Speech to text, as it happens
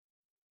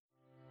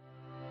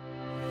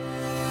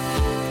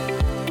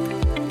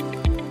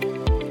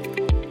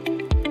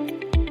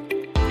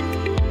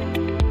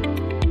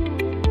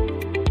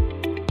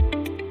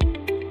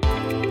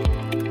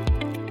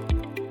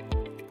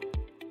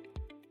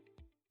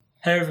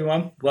Hello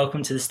everyone,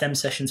 welcome to the STEM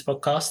Sessions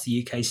podcast,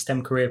 the UK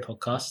STEM career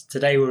podcast.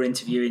 Today we're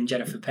interviewing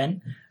Jennifer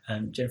Penn.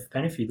 Jennifer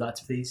Penn, if you'd like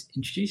to please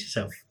introduce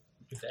yourself.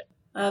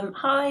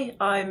 Hi,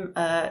 I'm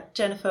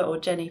Jennifer or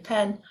Jenny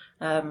Penn.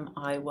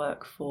 I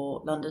work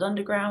for London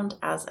Underground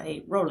as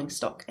a rolling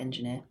stock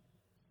engineer.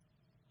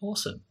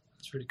 Awesome,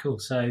 that's really cool.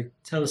 So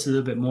tell us a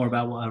little bit more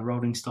about what a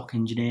rolling stock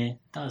engineer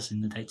does in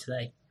the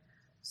day-to-day.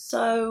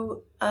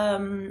 So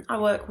I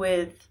work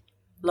with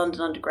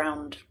London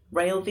Underground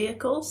rail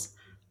vehicles,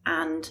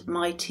 and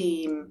my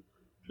team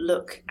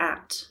look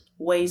at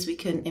ways we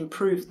can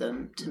improve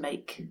them to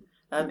make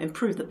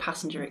improve the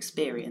passenger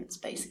experience,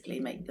 basically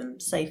make them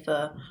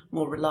safer,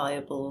 more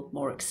reliable,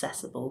 more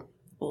accessible,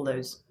 all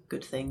those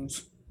good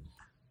things.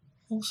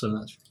 Awesome,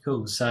 that's really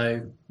cool.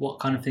 So what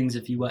kind of things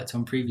have you worked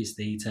on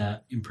previously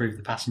to improve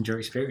the passenger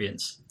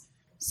experience?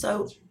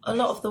 So a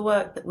lot of the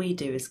work that we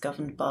do is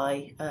governed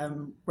by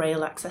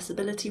rail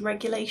accessibility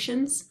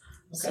regulations.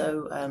 Okay.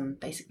 So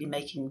basically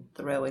making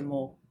the railway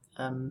more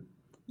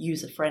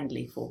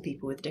user-friendly for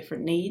people with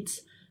different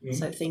needs. Mm-hmm.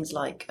 So things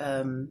like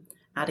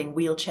adding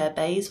wheelchair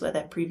bays where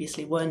there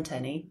previously weren't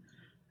any.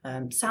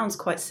 Sounds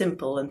quite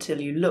simple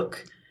until you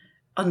look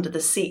under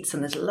the seats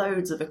and there's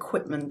loads of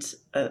equipment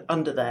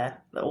under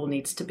there that all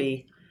needs to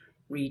be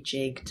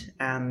rejigged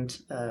and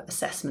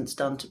assessments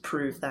done to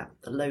prove that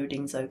the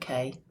loading's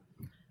okay.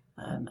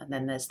 And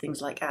then there's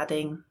things like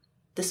adding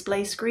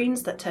display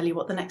screens that tell you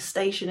what the next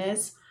station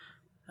is,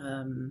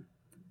 and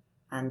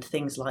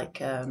things like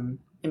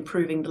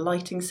improving the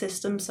lighting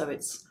system so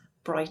it's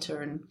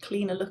brighter and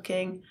cleaner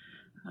looking.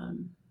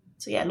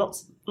 So yeah,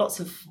 lots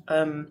of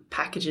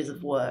packages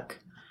of work.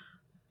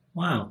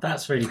 Wow,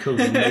 that's really cool.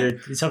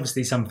 It's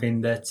obviously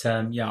something that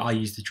I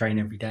use the train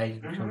every day.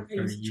 I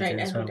use the train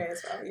every day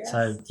as well. Yes.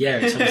 So yeah,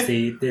 it's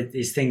obviously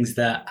there's things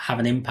that have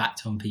an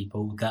impact on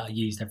people that are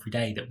used every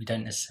day that we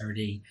don't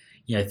necessarily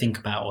think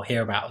about or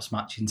hear about as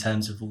much in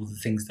terms of all the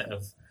things that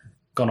have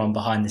gone on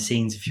behind the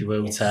scenes, if you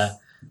will, yes,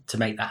 to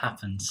make that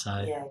happen. So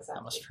yeah, exactly.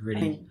 That must be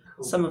really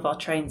cool. Some of our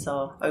trains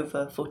are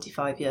over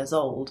 45 years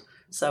old.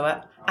 So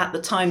at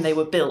the time they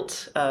were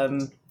built,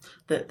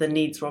 the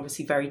needs were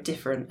obviously very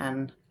different.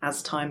 And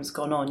as time's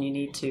gone on, you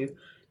need to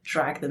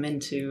drag them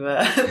into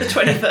the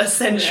 21st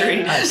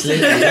century.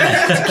 Absolutely,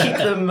 yeah. To keep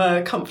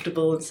them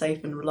comfortable and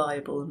safe and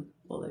reliable and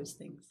all those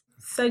things.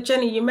 So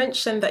Jenny, you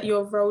mentioned that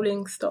you're a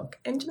rolling stock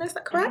engineer, is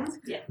that correct?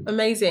 Mm-hmm. Yeah.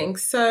 Amazing.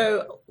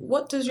 So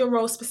what does your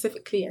role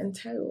specifically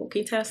entail?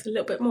 Can you tell us a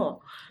little bit more?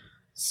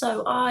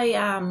 So I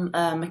am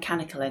a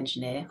mechanical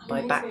engineer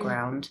by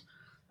background,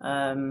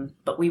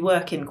 but we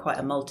work in quite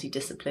a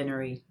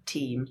multidisciplinary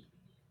team.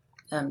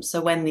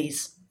 So when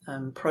these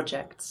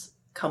projects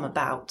come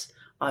about,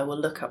 I will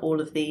look at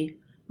all of the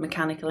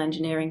mechanical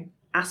engineering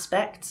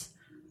aspects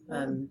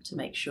to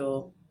make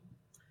sure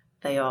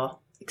they are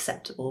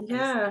acceptable.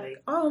 Yeah. Basically.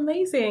 Oh,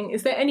 amazing.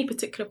 Is there any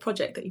particular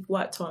project that you've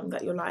worked on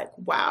that you're like,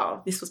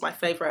 wow, this was my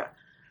favourite?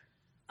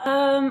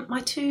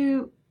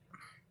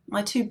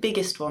 My two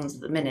biggest ones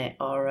at the minute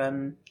are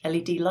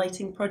LED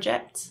lighting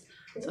projects.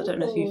 So I don't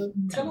know if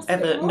you've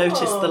ever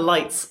noticed the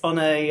lights on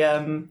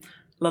a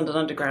London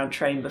Underground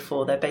train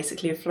before. They're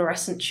basically a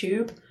fluorescent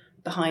tube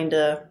behind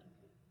a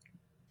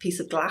piece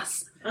of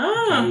glass.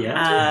 Ah,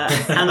 yeah.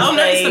 And I'll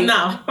notice them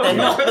now. They're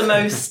not the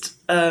most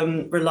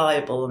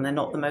reliable and they're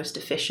not the most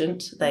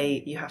efficient.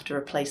 You have to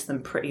replace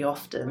them pretty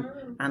often,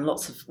 and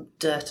lots of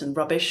dirt and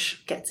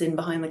rubbish gets in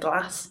behind the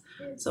glass.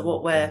 So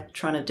what we're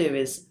trying to do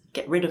is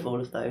get rid of all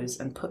of those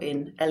and put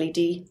in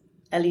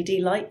LED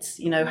lights.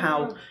 You know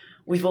how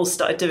we've all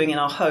started doing in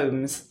our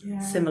homes,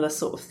 similar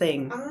sort of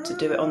thing to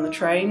do it on the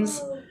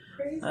trains.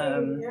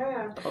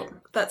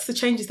 That's the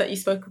changes that you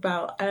spoke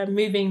about,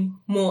 moving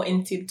more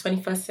into the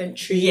 21st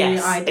century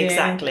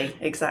Exactly.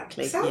 idea.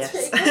 Sounds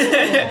yes.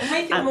 Cool.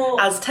 Make it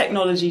more... As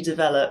technology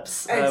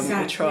develops,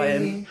 we try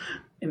and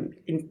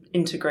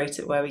integrate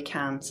it where we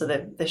can. So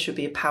there should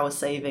be a power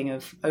saving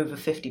of over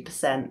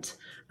 50%,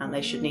 and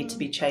they should need to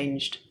be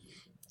changed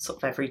sort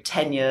of every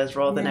 10 years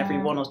rather than every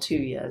 1 or 2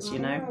 years,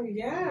 Oh,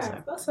 yeah.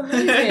 So. That's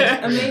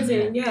amazing.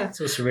 Amazing, yeah. It's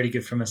also really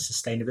good from a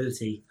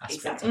sustainability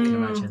aspect, I can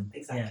imagine.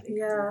 Exactly.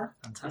 Yeah.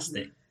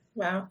 Fantastic.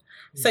 Wow.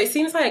 So it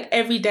seems like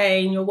every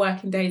day in your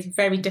working day is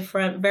very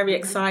different, very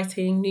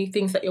exciting, new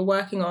things that you're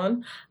working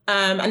on.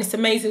 And it's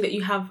amazing that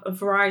you have a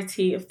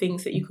variety of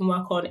things that you can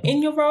work on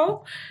in your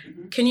role.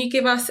 Mm-hmm. Can you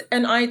give us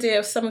an idea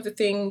of some of the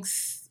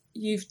things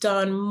you've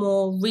done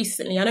more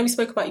recently? I know we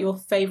spoke about your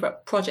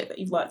favourite project that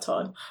you've worked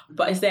on,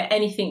 but is there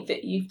anything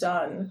that you've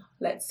done,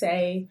 let's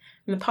say,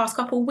 in the past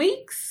couple of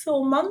weeks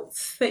or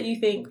months that you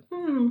think,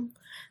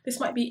 this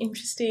might be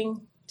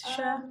interesting to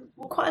share?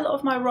 Well, quite a lot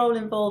of my role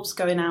involves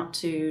going out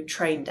to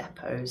train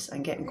depots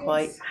and getting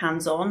quite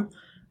hands-on.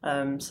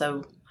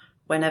 So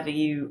whenever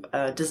you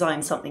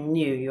design something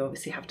new, you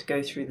obviously have to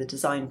go through the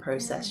design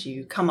process.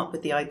 You come up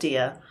with the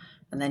idea,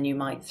 and then you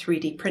might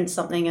 3D print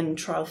something and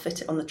trial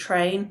fit it on the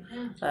train,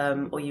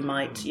 or you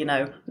might,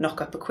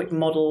 knock up a quick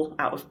model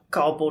out of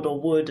cardboard or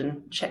wood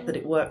and check that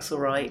it works all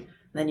right.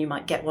 And then you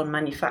might get one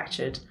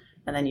manufactured,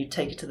 and then you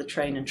take it to the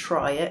train and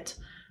try it.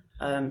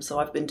 So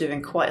I've been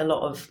doing quite a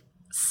lot of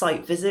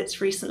site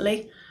visits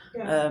recently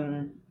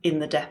in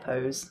the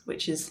depots,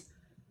 which is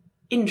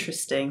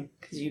interesting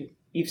because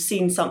you've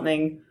seen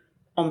something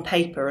on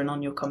paper and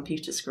on your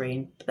computer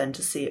screen, but then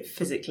to see it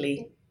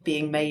physically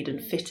being made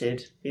and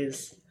fitted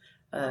is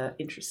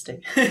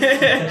interesting.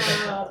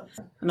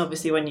 And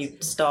obviously when you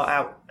start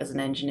out as an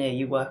engineer,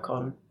 you work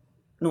on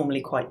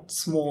normally quite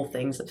small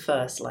things at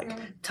first,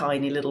 like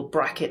tiny little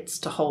brackets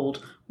to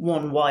hold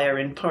one wire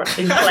in place.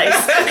 And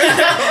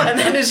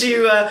then as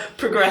you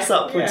progress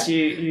upwards,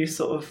 you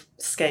sort of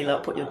scale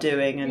up what you're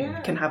doing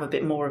and can have a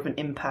bit more of an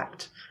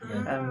impact.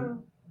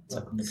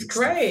 It's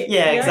great.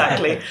 Yeah,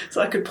 exactly. So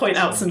I could point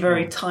out some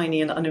very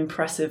tiny and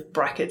unimpressive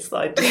brackets that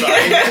I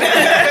designed.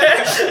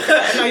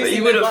 But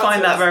you wouldn't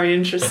find that very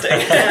interesting.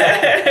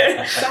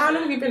 So how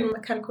long have you been a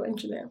mechanical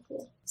engineer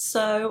for?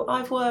 So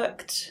I've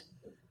worked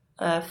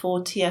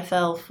for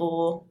TfL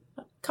for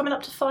coming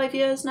up to 5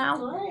 years now.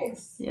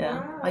 Nice. Yeah.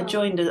 Wow. I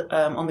joined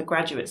on the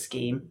graduate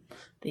scheme,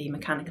 the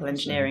mechanical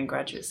engineering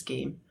graduate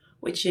scheme,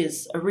 which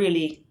is a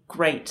really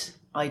great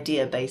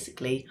idea.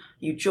 Basically,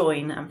 you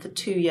join and for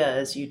 2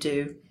 years you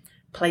do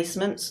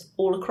placements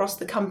all across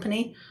the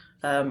company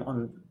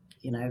on,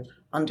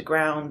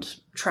 underground,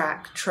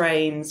 track,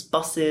 trains,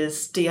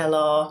 buses,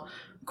 DLR,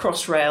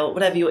 Crossrail,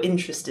 whatever you're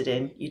interested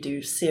in. You do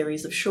a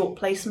series of short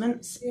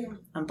placements,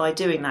 and by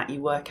doing that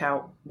you work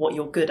out what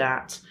you're good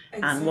at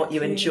and what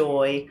you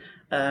enjoy,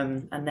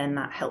 and then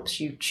that helps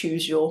you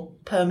choose your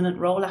permanent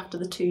role after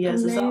the 2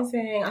 years is up.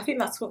 Amazing. I think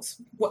that's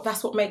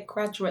what makes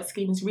graduate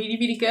schemes really,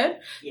 really good.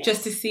 Yes.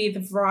 Just to see the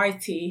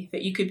variety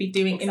that you could be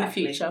doing in the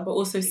future, but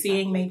also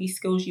seeing maybe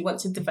skills you want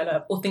to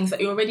develop or things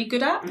that you're already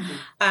good at.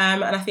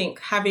 And I think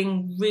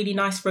having really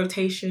nice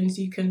rotations,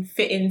 you can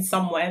fit in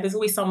somewhere. There's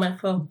always somewhere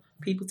for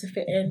people to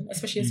fit in,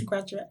 especially as a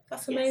graduate.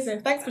 That's amazing.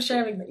 Yes. Thanks for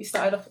sharing that you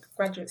started off with the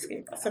graduate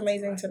scheme. That's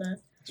amazing to know.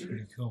 It's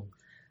really cool.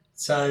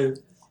 So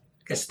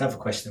I guess another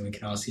question we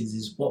can ask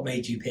is what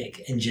made you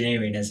pick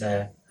engineering as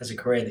a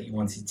career that you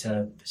wanted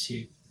to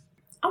pursue?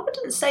 I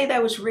wouldn't say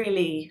there was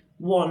really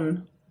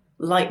one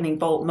lightning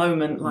bolt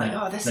moment like,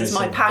 this is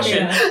my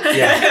passion.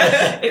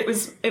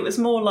 It was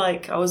more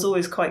like I was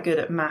always quite good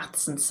at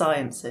maths and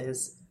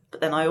sciences, but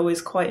then I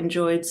always quite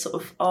enjoyed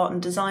sort of art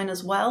and design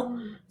as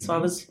well. So I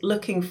was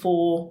looking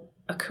for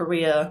a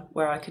career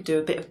where I could do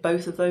a bit of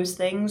both of those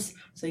things.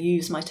 So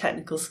use my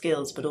technical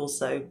skills, but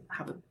also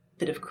have a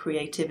bit of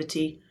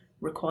creativity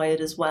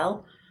required as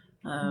well.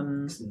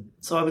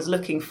 So I was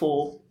looking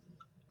for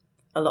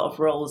a lot of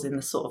roles in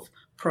the sort of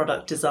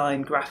product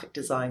design, graphic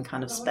design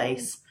kind of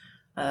space.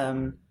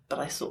 But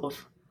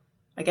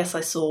I guess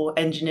I saw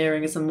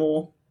engineering as a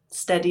more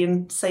steady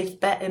and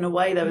safe bet in a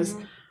way. There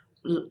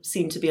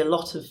seemed to be a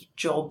lot of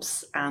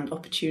jobs and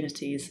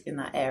opportunities in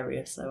that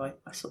area. So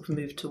I sort of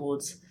moved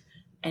towards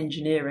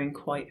engineering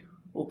quite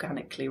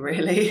organically,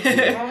 really.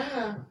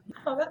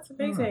 Oh, that's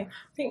amazing.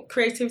 I think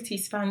creativity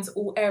spans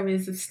all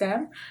areas of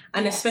STEM,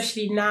 and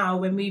especially now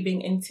we're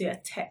moving into a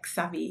tech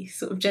savvy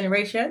sort of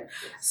generation.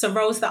 So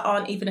roles that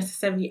aren't even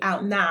necessarily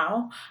out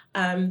now,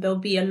 there'll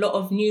be a lot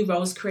of new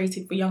roles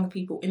created for younger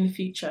people in the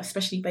future,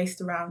 especially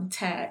based around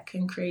tech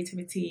and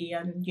creativity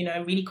and,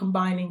 really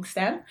combining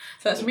STEM.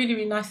 So that's really,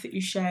 really nice that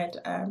you shared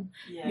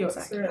your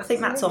experience. I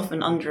think that's often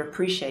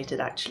underappreciated,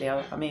 actually.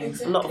 I mean,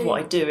 a lot of what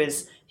I do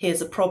is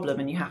here's a problem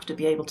and you have to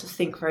be able to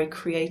think very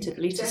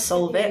creatively to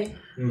solve it.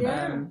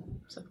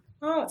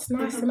 Oh, it's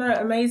nice to know.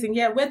 Amazing.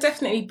 Yeah, we're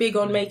definitely big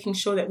on making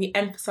sure that we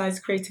emphasise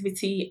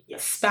creativity,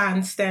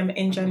 span STEM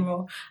in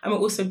general. And we're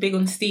also big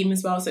on STEAM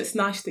as well. So it's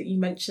nice that you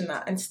mentioned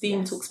that. And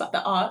STEAM talks about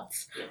the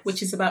arts,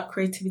 which is about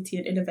creativity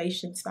and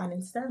innovation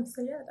spanning STEM.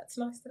 So yeah, that's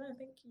nice to know.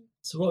 Thank you.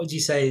 So what would you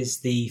say is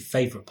the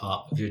favourite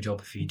part of your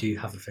job, if you do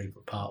have a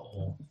favourite part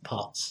or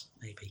parts,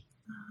 maybe?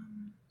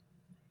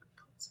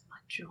 What's my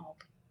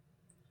job?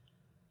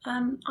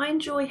 I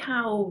enjoy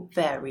how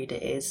varied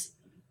it is.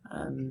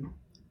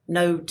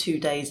 No 2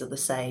 days are the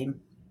same.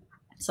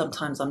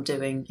 Sometimes I'm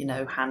doing,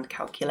 hand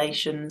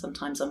calculations.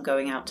 Sometimes I'm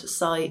going out to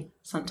site.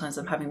 Sometimes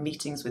I'm having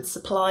meetings with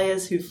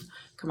suppliers who've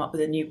come up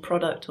with a new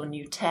product or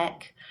new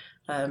tech.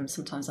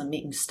 Sometimes I'm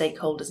meeting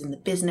stakeholders in the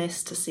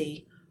business to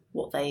see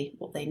what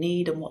they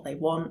need and what they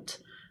want.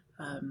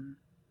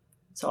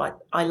 So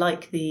I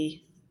like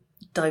the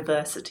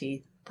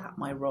diversity that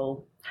my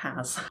role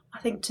has. I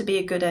think to be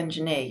a good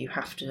engineer, you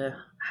have to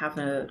have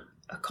a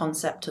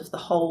concept of the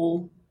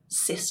whole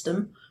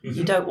system.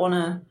 You don't want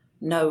to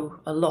know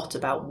a lot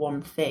about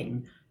one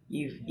thing.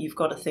 You've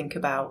got to think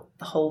about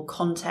the whole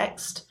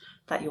context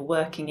that you're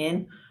working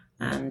in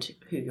and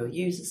who your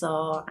users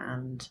are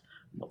and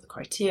what the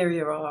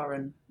criteria are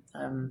and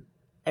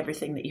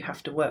everything that you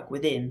have to work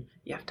within.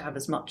 You have to have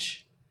as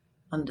much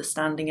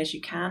understanding as you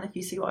can, if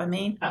you see what I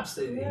mean.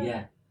 Absolutely,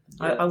 yeah.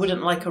 I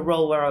wouldn't like a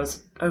role where I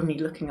was only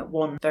looking at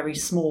one very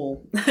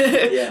small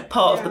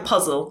part of the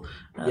puzzle.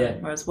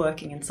 Whereas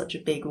working in such a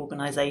big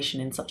organisation,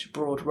 in such a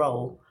broad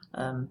role,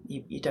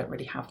 you don't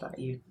really have that.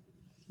 You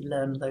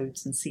learn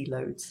loads and see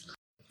loads.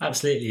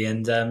 Absolutely,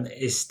 and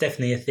it's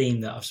definitely a theme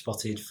that I've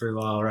spotted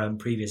through our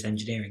previous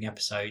engineering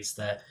episodes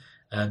that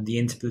the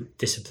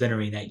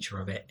interdisciplinary nature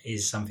of it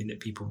is something that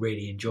people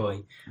really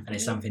enjoy, and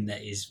it's something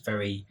that is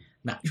very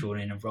natural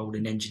in a role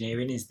in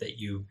engineering, is that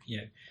you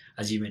know,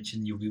 as you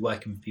mentioned, you'll be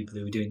working with people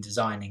who are doing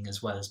designing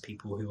as well as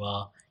people who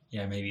are, you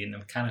know, maybe in the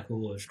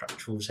mechanical or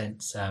structural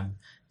sense.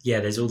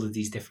 There's all of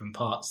these different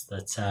parts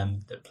that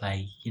that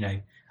play, you know,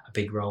 a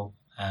big role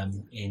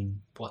in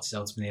what is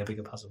ultimately a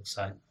bigger puzzle.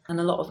 So, and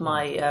a lot of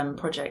my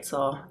projects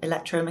are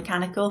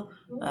electromechanical.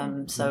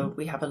 So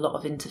we have a lot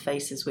of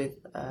interfaces with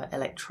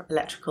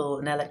electrical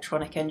and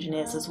electronic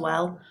engineers as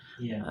well.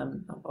 yeah,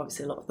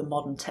 Obviously, a lot of the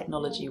modern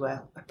technology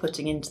we're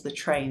putting into the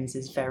trains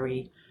is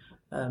very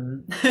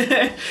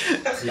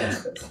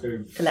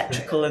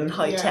electrical and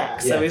high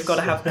tech. So we've got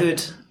to have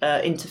good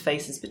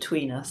interfaces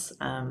between us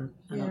and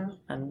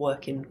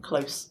work in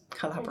close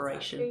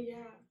collaboration. Exactly, yeah.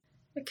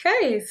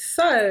 Okay,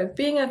 so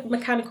being a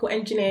mechanical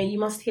engineer, you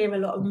must hear a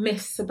lot of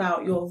myths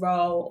about your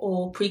role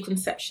or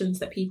preconceptions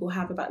that people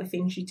have about the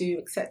things you do,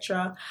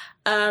 etc.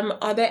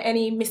 Are there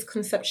any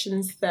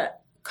misconceptions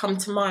that come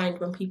to mind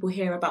when people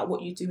hear about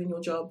what you do in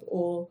your job,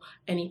 or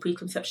any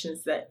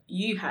preconceptions that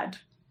you had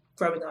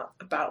growing up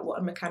about what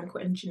a mechanical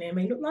engineer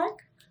may look like?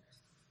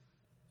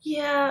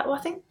 Yeah, well, I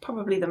think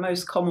probably the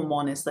most common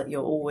one is that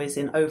you're always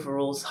in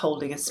overalls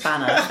holding a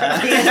spanner.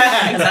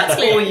 And that's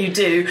all you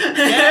do,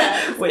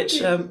 which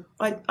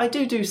I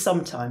do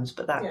sometimes,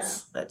 but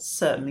that's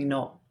certainly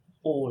not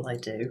all I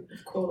do.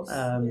 Of course.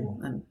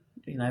 And,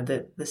 you know,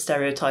 the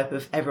stereotype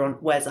of everyone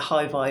wears a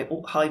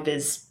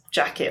high-vis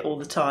jacket all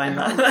the time,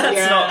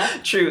 that's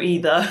not true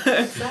either.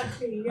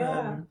 Exactly,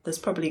 yeah. There's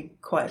probably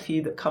quite a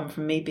few that come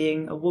from me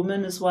being a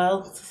woman as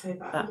well.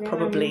 That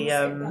probably,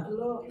 that a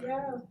lot,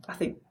 I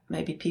think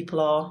maybe people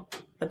are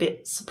a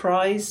bit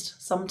surprised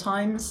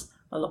sometimes.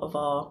 A lot of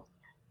our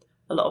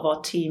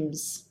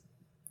teams,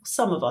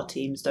 some of our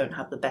teams don't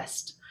have the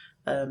best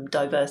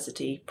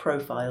diversity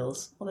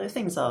profiles, although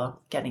things are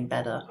getting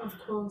better. Of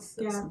course,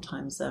 yeah.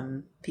 Sometimes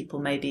people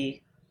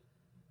maybe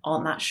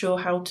aren't that sure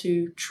how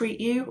to treat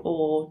you,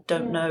 or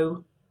don't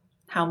know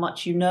how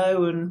much you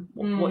know and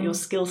what your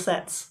skill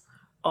sets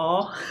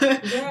are.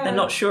 They're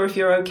not sure if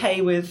you're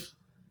okay with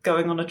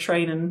going on a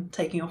train and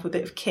taking off a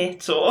bit of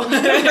kit, or Oh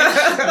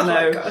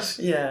my gosh.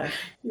 Yeah,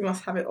 you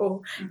must have it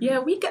all. Yeah,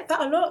 we get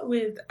that a lot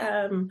with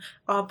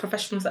our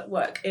professionals that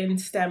work in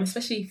STEM,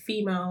 especially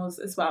females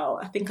as well.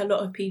 I think a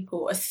lot of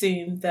people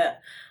assume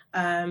that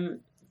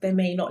they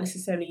may not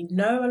necessarily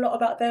know a lot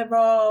about their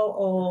role,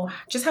 or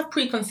just have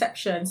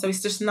preconceptions. So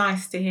it's just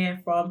nice to hear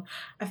from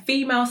a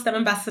female STEM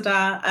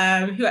ambassador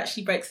who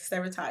actually breaks the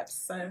stereotypes.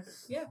 So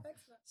yeah,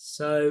 thanks for that.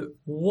 So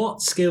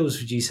what skills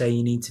would you say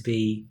you need to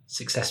be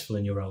successful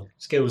in your role?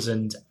 Skills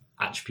and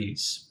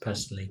attributes,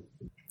 personally.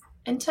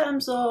 in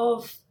terms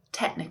of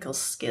technical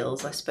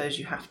skills, I suppose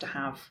you have to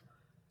have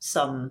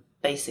some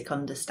basic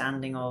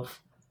understanding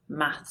of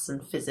maths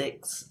and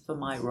physics for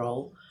my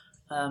role.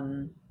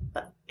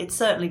 But it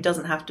certainly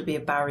doesn't have to be a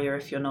barrier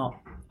if you're not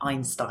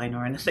Einstein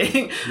or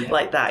anything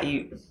like that.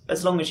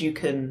 As long as you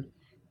can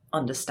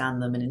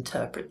understand them and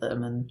interpret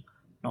them and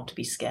not to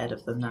be scared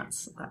of them,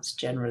 that's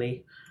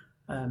generally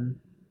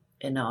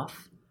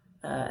enough.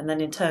 And then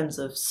in terms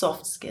of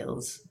soft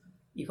skills,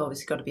 you've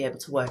obviously got to be able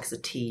to work as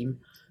a team.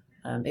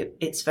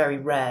 It's very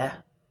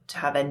rare to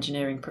have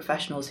engineering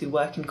professionals who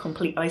work in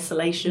complete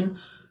isolation.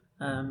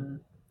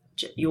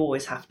 You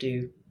always have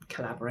to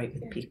collaborate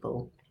with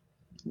people,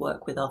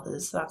 work with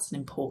others. That's an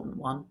important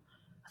one.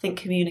 I think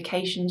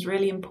communication is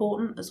really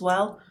important as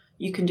well.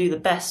 You can do the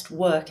best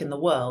work in the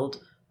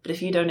world, but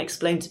if you don't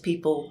explain to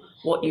people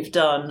what you've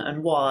done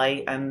and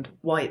why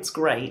it's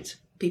great,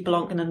 people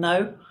aren't going to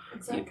know.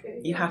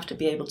 Exactly. You have to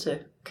be able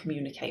to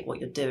communicate what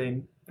you're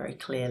doing very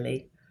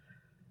clearly.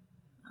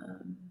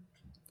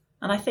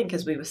 And I think,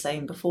 as we were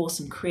saying before,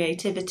 some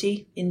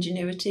creativity,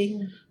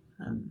 ingenuity.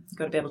 You've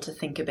got to be able to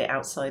think a bit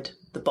outside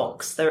the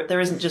box. There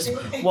isn't just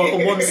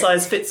one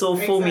size fits all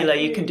formula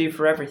you can do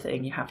for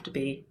everything. You have to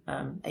be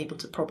able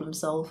to problem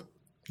solve.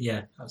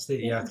 Yeah,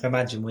 absolutely. Yeah, I can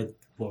imagine with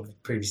what we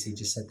previously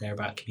just said there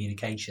about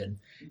communication,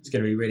 it's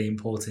going to be really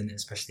important,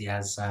 especially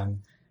as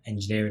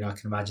engineering. I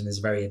can imagine there's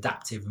a very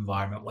adaptive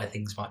environment where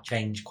things might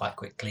change quite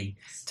quickly,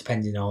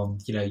 depending on,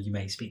 you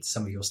may speak to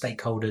some of your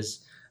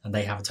stakeholders and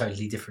they have a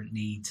totally different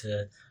need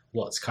to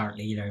what's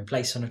currently, in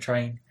place on a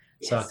train.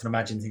 So I can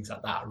imagine things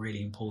like that are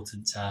really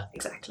important.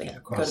 Exactly.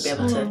 You've got to be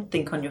able to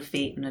think on your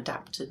feet and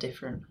adapt to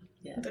different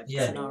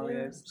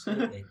scenarios.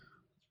 Absolutely.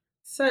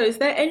 So is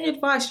there any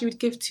advice you would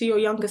give to your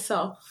younger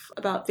self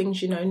about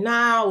things you know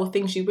now, or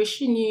things you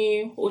wish you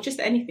knew, or just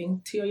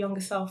anything to your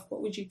younger self?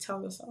 What would you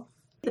tell yourself?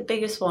 The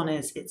biggest one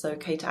is it's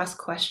okay to ask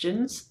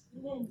questions.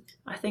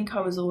 I think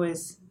I was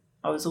always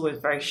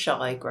very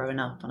shy growing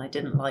up, and I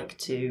didn't like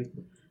to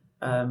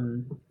I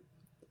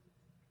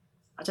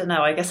don't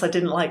know, I guess I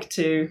didn't like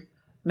to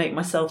make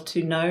myself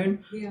too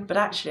known. But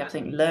actually I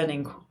think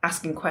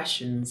asking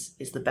questions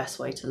is the best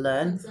way to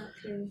learn.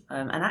 Exactly.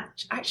 And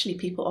actually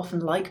people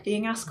often like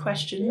being asked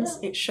questions.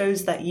 It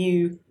shows that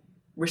you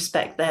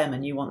respect them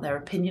and you want their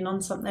opinion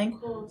on something. Of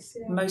course,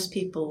 Most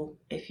people,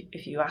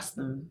 if you ask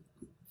them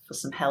for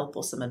some help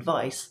or some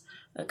advice,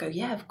 I go,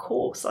 yeah, of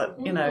course.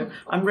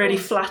 I'm really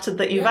flattered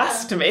that you've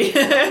asked me.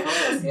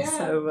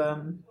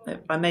 So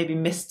I maybe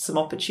missed some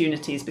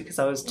opportunities because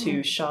I was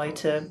too shy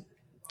to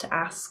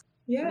ask.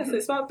 Yeah, so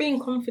it's about being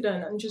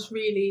confident and just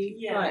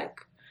really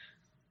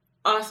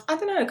ask, I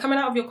don't know, coming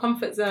out of your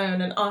comfort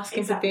zone and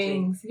asking for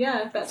things.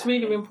 Yeah, that's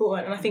really, really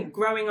important. And I think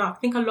growing up, I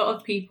think a lot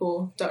of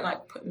people don't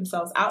like put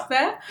themselves out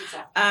there.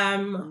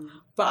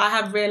 But I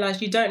have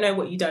realised you don't know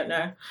what you don't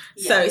know.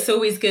 So it's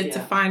always good to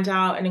find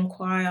out and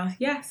inquire.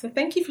 Yeah, so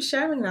thank you for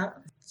sharing that.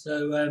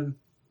 So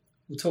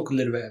we'll talk a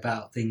little bit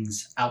about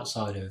things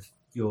outside of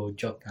your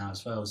job now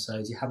as well.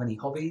 So do you have any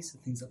hobbies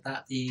and things like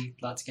that you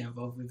like to get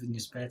involved with in your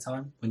spare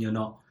time when you're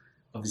not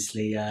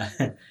obviously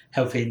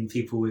helping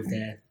people with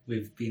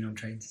being on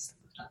trains and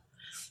stuff like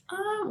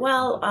that?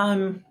 Well,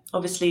 I'm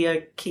obviously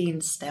a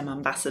keen STEM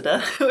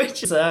ambassador,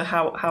 which is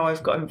how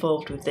I've got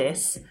involved with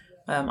this.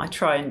 I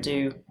try and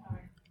do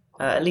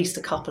at least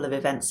a couple of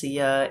events a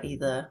year,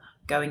 either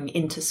going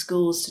into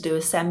schools to do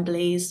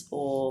assemblies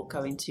or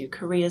going to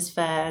careers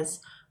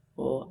fairs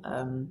or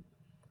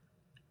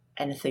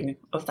anything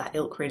of that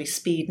ilk, really.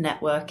 Speed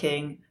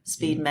networking,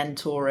 speed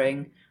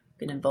mentoring,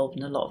 been involved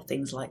in a lot of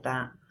things like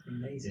that.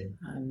 Amazing.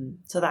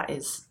 So that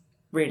is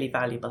really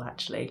valuable,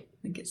 actually.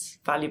 I think it's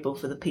valuable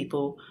for the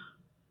people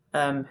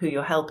who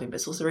you're helping, but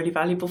it's also really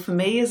valuable for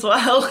me as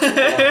well,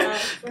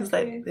 because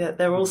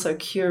they're also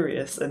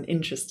curious and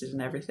interested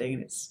in everything,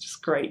 and it's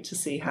just great to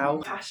see how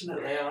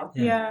passionate they are.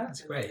 Yeah,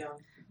 that's great. Do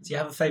you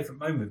have a favourite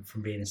moment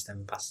from being a STEM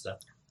ambassador?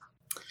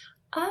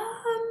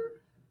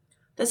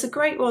 There's a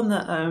great one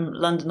that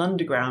London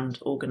Underground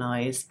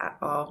organise at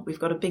we've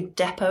got a big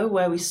depot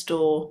where we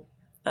store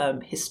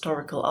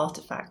historical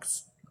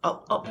artefacts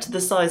up to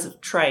the size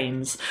of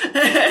trains.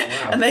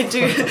 And they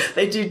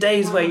do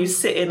days where you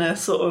sit in a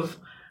sort of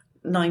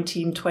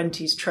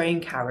 1920s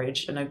train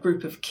carriage and a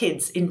group of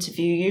kids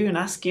interview you and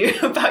ask you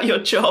about your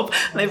job,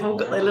 and they've all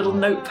got their little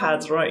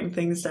notepads writing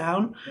things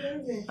down.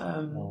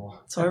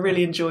 So I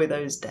really enjoy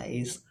those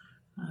days.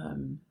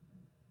 And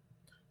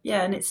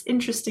it's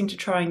interesting to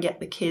try and get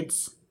the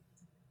kids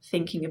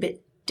thinking a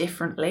bit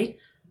differently.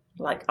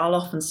 Like, I'll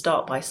often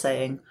start by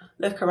saying,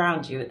 look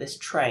around you at this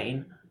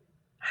train.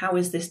 How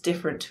is this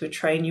different to a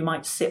train you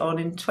might sit on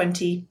in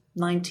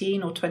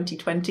 2019 or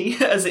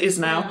 2020 as it is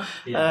now?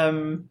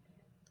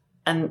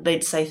 And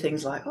they'd say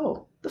things like,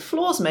 oh, the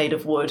floor's made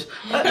of wood.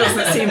 That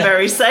doesn't seem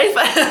very safe.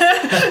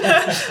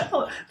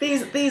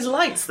 These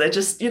lights, they're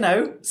just,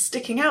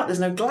 sticking out. There's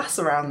no glass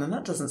around them.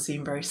 That doesn't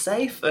seem very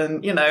safe.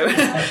 And,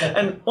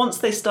 and once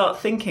they start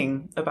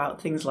thinking about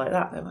things like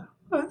that, they're like,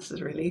 oh,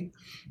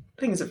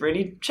 things have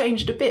really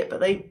changed a bit, but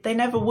they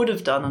never would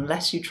have done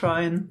unless you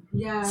try and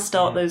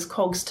start those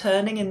cogs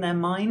turning in their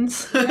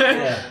minds.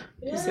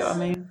 You see what I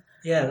mean?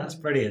 Yeah, that's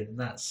brilliant.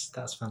 That's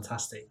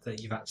fantastic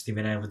that you've actually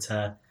been able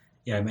to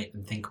make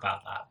them think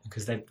about that,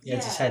 because as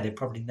you say, they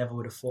probably never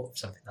would have thought of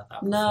something like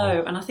that before.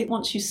 No, and I think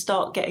once you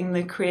start getting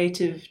the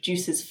creative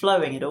juices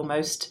flowing, it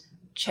almost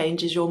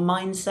changes your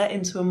mindset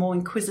into a more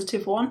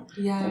inquisitive one.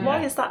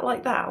 Why is that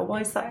like that? Or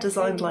why is that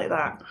designed like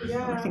that? And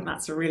I think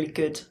that's a really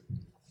good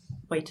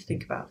way to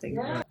think about things.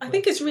 I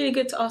think it's really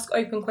good to ask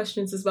open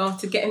questions as well,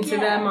 to get into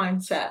their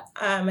mindset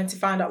and to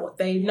find out what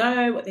they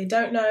know, what they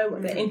don't know,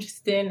 what they're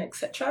interested in,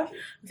 etc.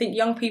 I think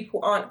young people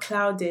aren't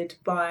clouded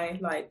by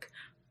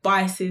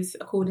biases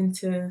according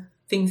to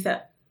things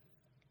that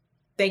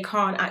they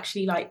can't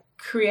actually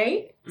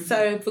create.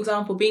 So, for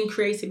example, being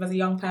creative as a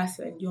young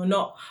person, you're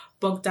not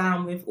bogged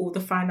down with all the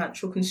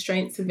financial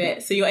constraints of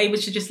it. So you're able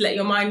to just let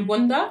your mind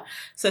wander.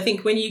 So I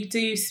think when you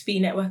do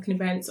speed networking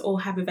events or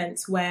have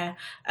events where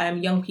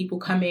young people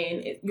come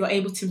in, you're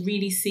able to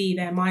really see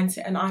their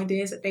mindset and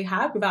ideas that they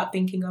have without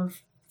thinking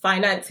of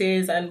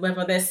finances and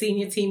whether their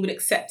senior team would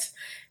accept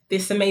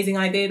this amazing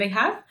idea they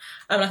have.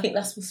 And I think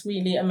that's what's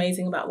really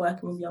amazing about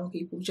working with young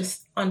people,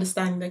 just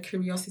understanding their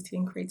curiosity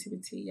and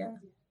creativity.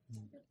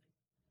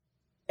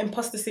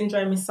 Imposter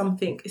syndrome is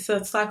it's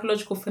a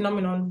psychological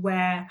phenomenon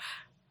where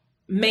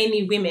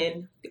mainly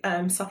women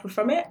suffer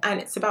from it,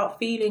 and it's about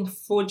feeling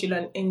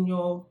fraudulent in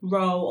your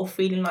role, or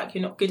feeling like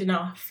you're not good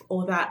enough,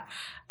 or that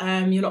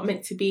you're not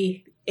meant to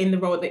be in the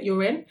role that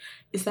you're in.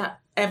 Is that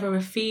ever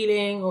a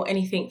feeling or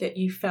anything that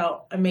you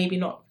felt and maybe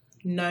not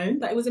known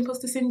that it was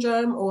imposter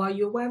syndrome, or are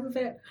you aware of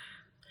it?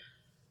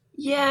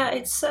 Yeah,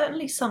 it's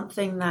certainly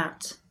something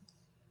that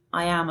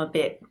I am a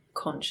bit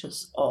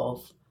conscious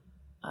of.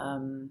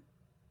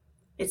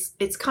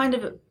 It's kind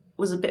of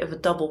was a bit of a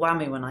double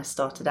whammy when I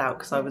started out,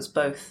 because I was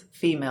both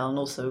female and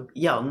also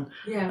young.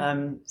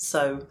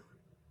 So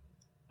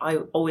I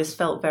always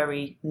felt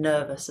very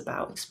nervous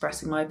about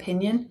expressing my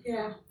opinion.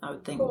 I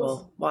would think,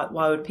 well,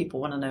 why would people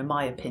want to know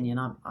my opinion?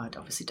 I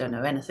obviously don't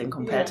know anything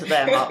compared to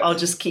them. I'll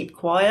just keep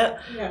quiet.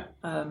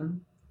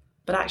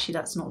 But actually,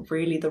 that's not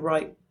really the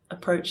right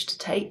approach to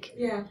take,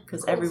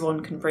 because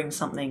everyone can bring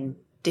something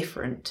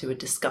different to a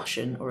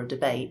discussion or a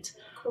debate.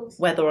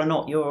 Whether or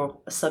not you're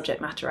a subject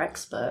matter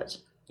expert,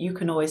 you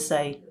can always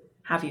say,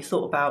 have you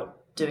thought about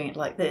doing it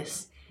like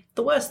this?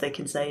 The worst they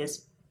can say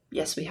is,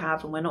 yes, we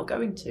have, and we're not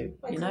going to,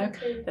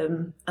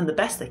 And the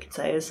best they can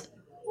say is,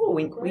 oh,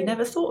 we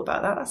never thought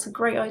about that. That's a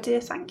great idea.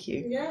 Thank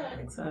you. Yeah,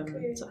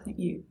 exactly. So I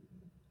think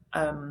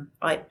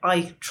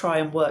I try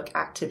and work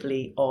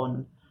actively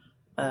on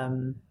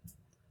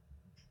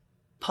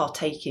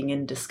partaking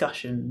in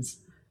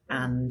discussions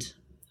and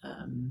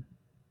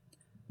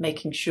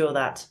making sure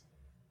that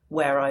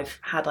where I've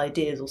had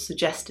ideas or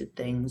suggested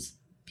things,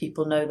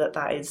 people know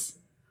that is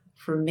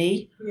from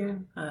me. Yeah.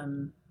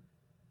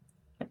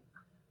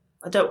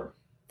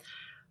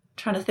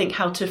 Trying to think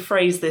how to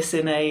phrase this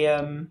in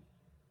a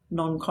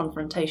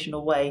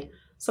non-confrontational way.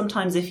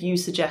 Sometimes if you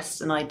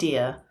suggest an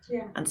idea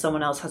and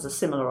someone else has a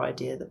similar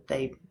idea, that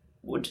they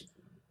would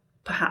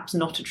perhaps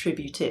not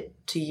attribute it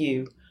to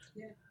you.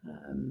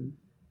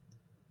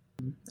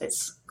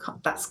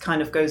 That's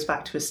kind of goes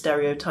back to a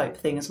stereotype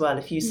thing as well.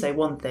 If you say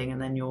one thing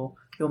and then your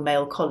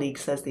male colleague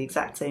says the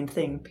exact same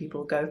thing,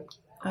 people go,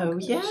 oh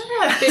yeah,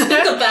 Didn't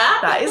think of that.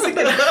 that is a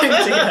good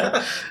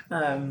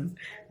idea.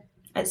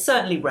 It's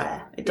certainly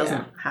rare. It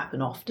doesn't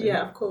happen often.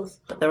 Yeah, of course.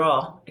 But there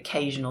are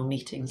occasional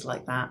meetings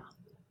like that.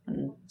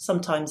 And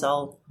sometimes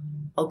I'll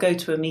go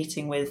to a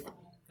meeting with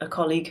a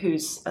colleague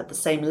who's at the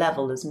same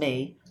level as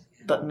me,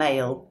 but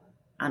male,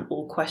 and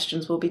all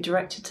questions will be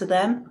directed to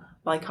them,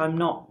 like I'm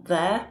not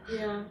there,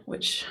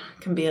 which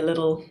can be a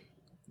little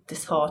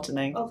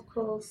disheartening. Of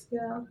course,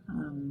 yeah.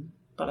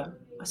 But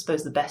I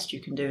suppose the best you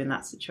can do in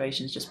that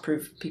situation is just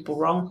prove people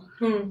wrong.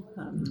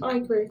 I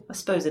agree. I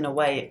suppose in a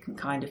way it can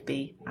kind of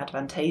be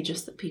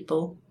advantageous that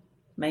people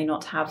may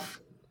not have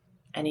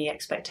any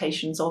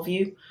expectations of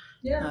you.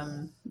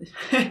 Yeah.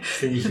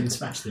 So you can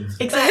smash them.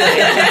 Exactly.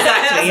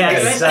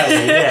 Yes.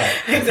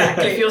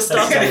 Exactly. If you're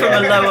starting from a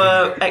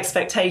lower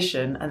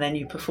expectation and then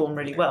you perform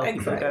really well,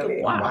 people go,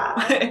 wow.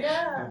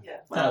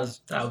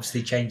 That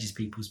obviously changes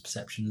people's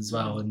perception as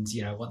well. And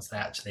once they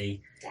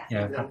actually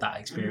have had that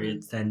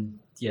experience, then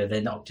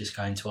they're not just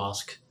going to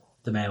ask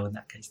the male, in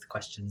that case, the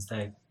questions.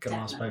 They're going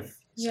to ask both.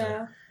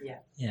 So,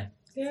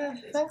 Yeah,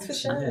 thanks for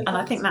sharing. And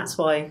I think that's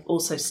why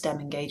also STEM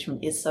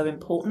engagement is so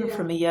important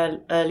from a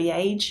early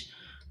age.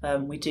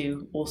 We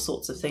do all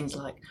sorts of things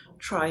like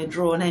try and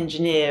draw an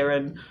engineer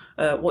and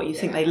what you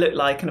think they look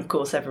like, and of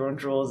course everyone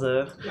draws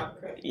a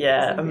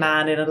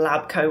man in a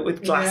lab coat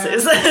with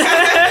glasses,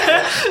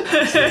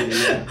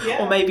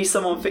 or maybe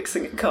someone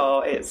fixing a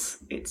car.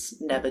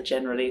 It's never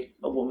generally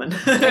a woman.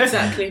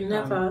 Exactly,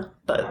 never.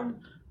 But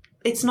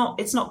it's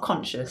not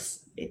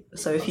conscious.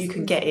 So if you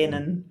can get in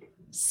and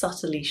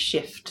subtly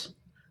shift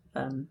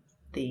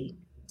the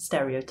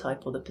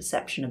stereotype or the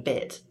perception a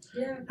bit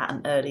at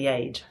an early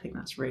age, I think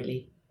that's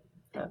really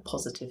a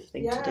positive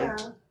thing to do.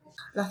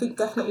 And I think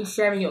definitely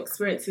sharing your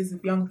experiences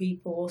with young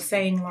people, or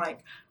saying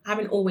like, I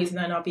haven't always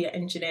known I'll be an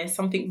engineer,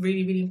 something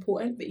really, really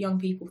important that young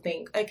people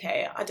think,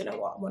 okay, I don't know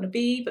what I want to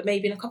be, but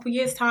maybe in a couple of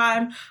years'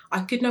 time, I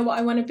could know what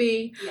I want to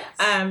be. Yes.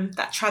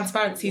 That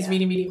transparency is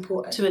really, really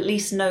important. To at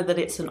least know that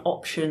it's an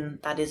option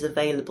that is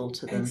available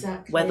to them.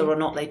 Exactly. Whether or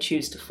not they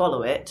choose to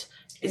follow it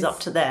is up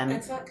to them.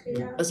 Exactly,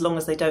 yeah. As long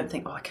as they don't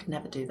think, I could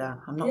never do that.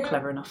 I'm not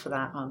clever enough for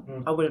that.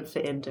 I wouldn't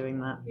fit in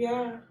doing that.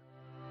 Yeah.